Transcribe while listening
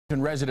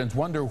Residents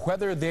wonder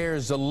whether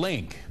there's a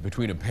link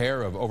between a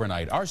pair of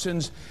overnight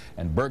arsons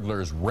and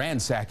burglars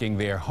ransacking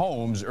their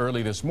homes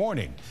early this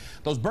morning.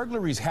 Those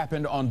burglaries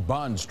happened on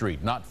Bond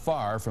Street, not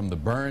far from the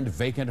burned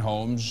vacant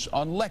homes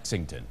on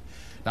Lexington.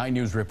 9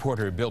 News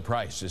reporter Bill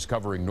Price is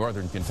covering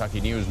Northern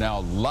Kentucky news now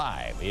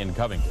live in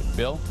Covington.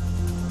 Bill?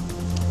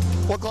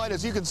 Well, Clyde,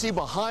 as you can see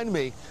behind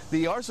me,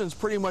 the arsons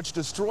pretty much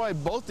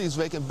destroyed both these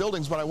vacant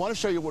buildings, but I want to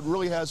show you what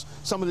really has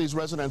some of these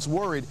residents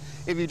worried.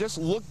 If you just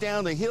look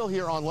down the hill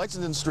here on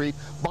Lexington Street,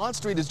 Bond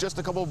Street is just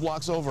a couple of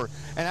blocks over,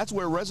 and that's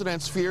where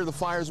residents fear the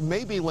fires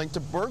may be linked to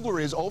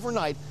burglaries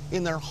overnight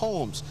in their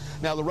homes.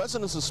 Now, the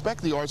residents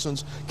suspect the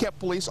arsons kept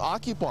police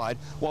occupied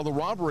while the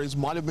robberies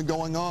might have been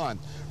going on.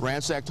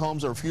 Ransacked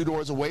homes are a few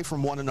doors away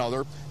from one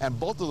another, and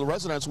both of the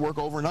residents work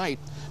overnight.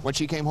 When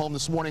she came home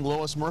this morning,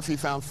 Lois Murphy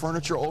found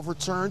furniture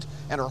overturned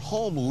and her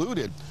home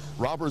looted.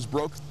 Robbers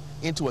broke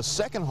into a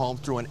second home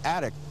through an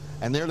attic,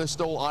 and there they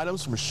stole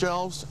items from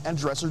shelves and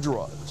dresser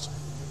drawers.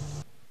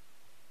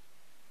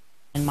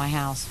 And my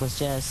house was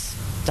just,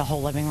 the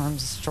whole living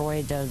room's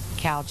destroyed, the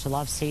couch, the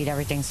love seat,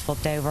 everything's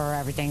flipped over,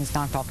 everything's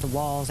knocked off the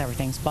walls,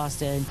 everything's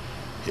busted.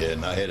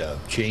 And I had a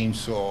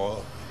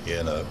chainsaw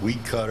and a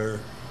weed cutter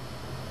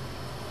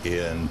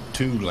and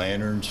 2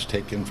 lanterns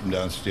taken from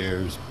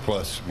downstairs,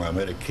 plus my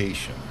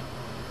medication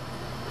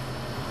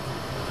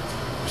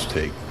was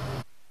taken.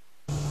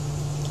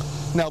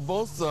 Now,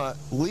 both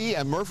Lee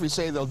and Murphy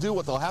say they'll do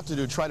what they'll have to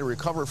do to try to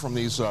recover from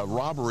these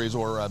robberies,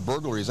 or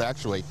burglaries,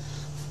 actually.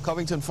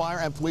 Covington Fire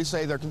and police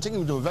say they're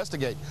continuing to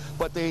investigate,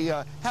 but they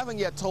haven't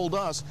yet told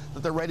us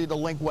that they're ready to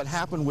link what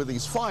happened with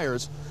these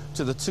fires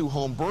to the 2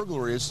 home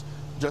burglaries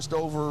just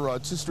over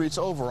 2 streets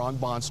over on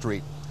Bond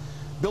Street.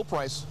 Bill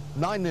Price,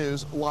 9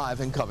 News, live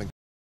in Covington.